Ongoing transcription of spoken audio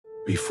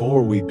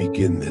Before we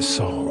begin this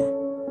psalm,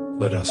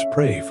 let us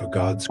pray for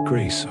God's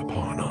grace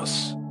upon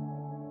us.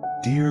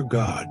 Dear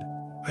God,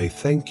 I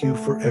thank you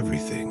for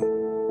everything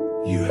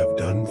you have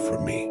done for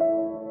me.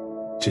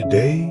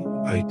 Today,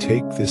 I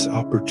take this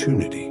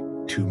opportunity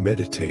to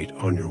meditate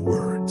on your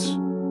words.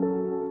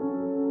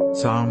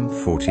 Psalm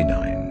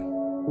 49.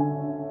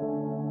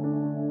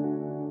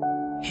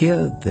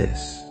 Hear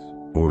this,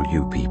 all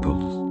you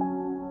peoples.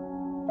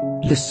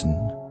 Listen,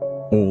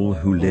 all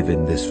who live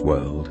in this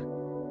world,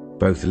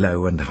 both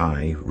low and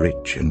high,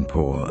 rich and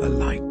poor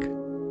alike.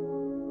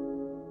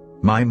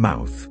 My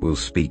mouth will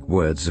speak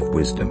words of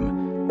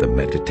wisdom. The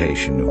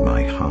meditation of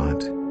my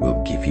heart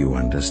will give you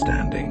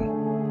understanding.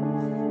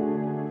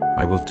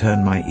 I will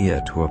turn my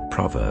ear to a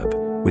proverb.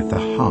 With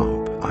the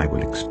harp I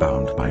will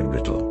expound my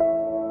riddle.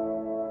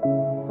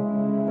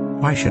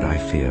 Why should I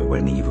fear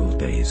when evil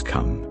days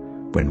come,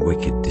 when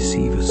wicked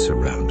deceivers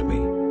surround me,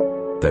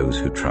 those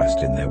who trust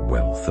in their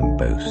wealth and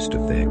boast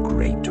of their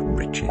great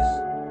riches?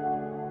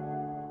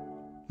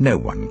 No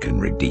one can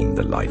redeem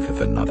the life of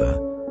another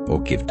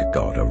or give to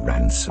God a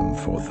ransom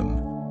for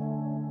them.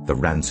 The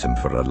ransom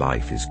for a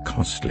life is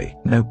costly.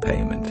 No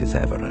payment is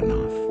ever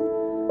enough,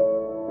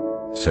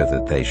 so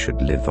that they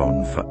should live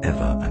on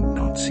forever and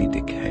not see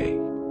decay.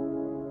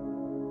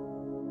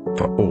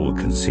 For all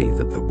can see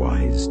that the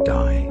wise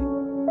die,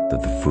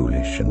 that the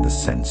foolish and the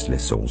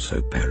senseless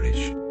also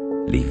perish,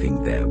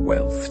 leaving their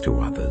wealth to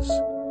others.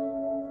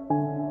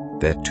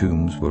 Their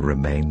tombs will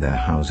remain their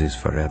houses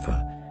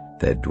forever,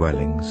 their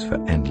dwellings for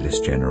endless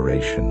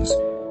generations,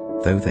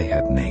 though they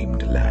had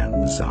named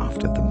lands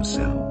after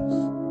themselves.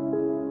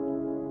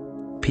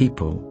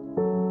 People,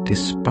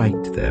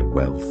 despite their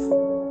wealth,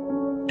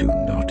 do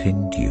not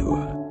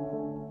endure.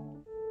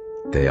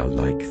 They are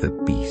like the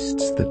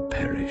beasts that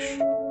perish.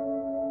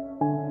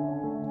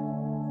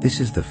 This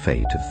is the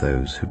fate of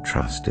those who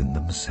trust in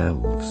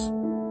themselves,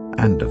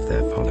 and of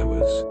their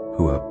followers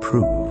who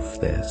approve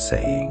their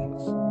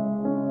sayings.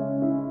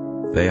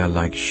 They are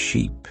like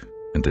sheep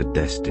and are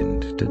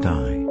destined to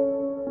die.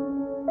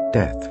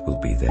 Death will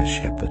be their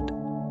shepherd,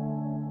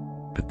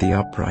 but the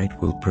upright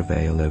will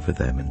prevail over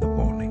them in the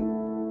morning.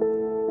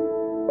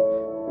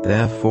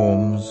 Their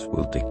forms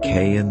will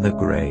decay in the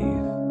grave,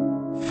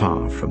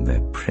 far from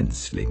their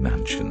princely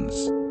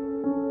mansions.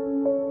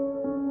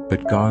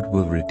 But God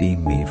will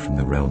redeem me from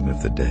the realm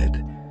of the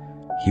dead.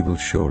 He will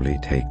surely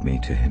take me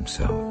to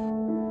himself.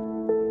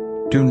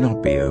 Do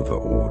not be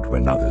overawed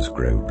when others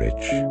grow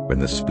rich, when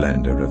the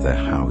splendor of their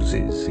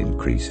houses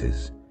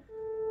increases.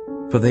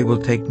 For they will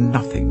take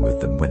nothing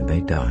with them when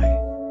they die.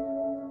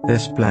 Their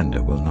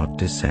splendor will not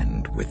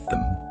descend with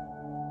them.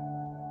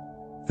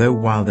 Though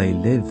while they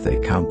live they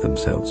count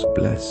themselves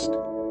blessed,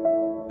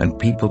 and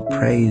people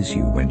praise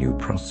you when you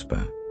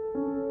prosper,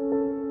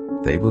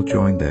 they will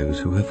join those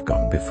who have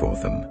gone before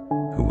them,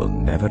 who will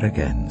never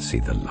again see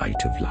the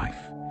light of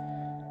life.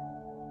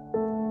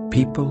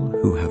 People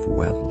who have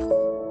wealth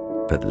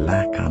but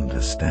lack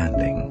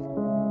understanding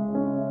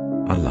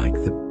are like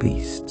the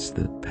beasts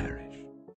that perish.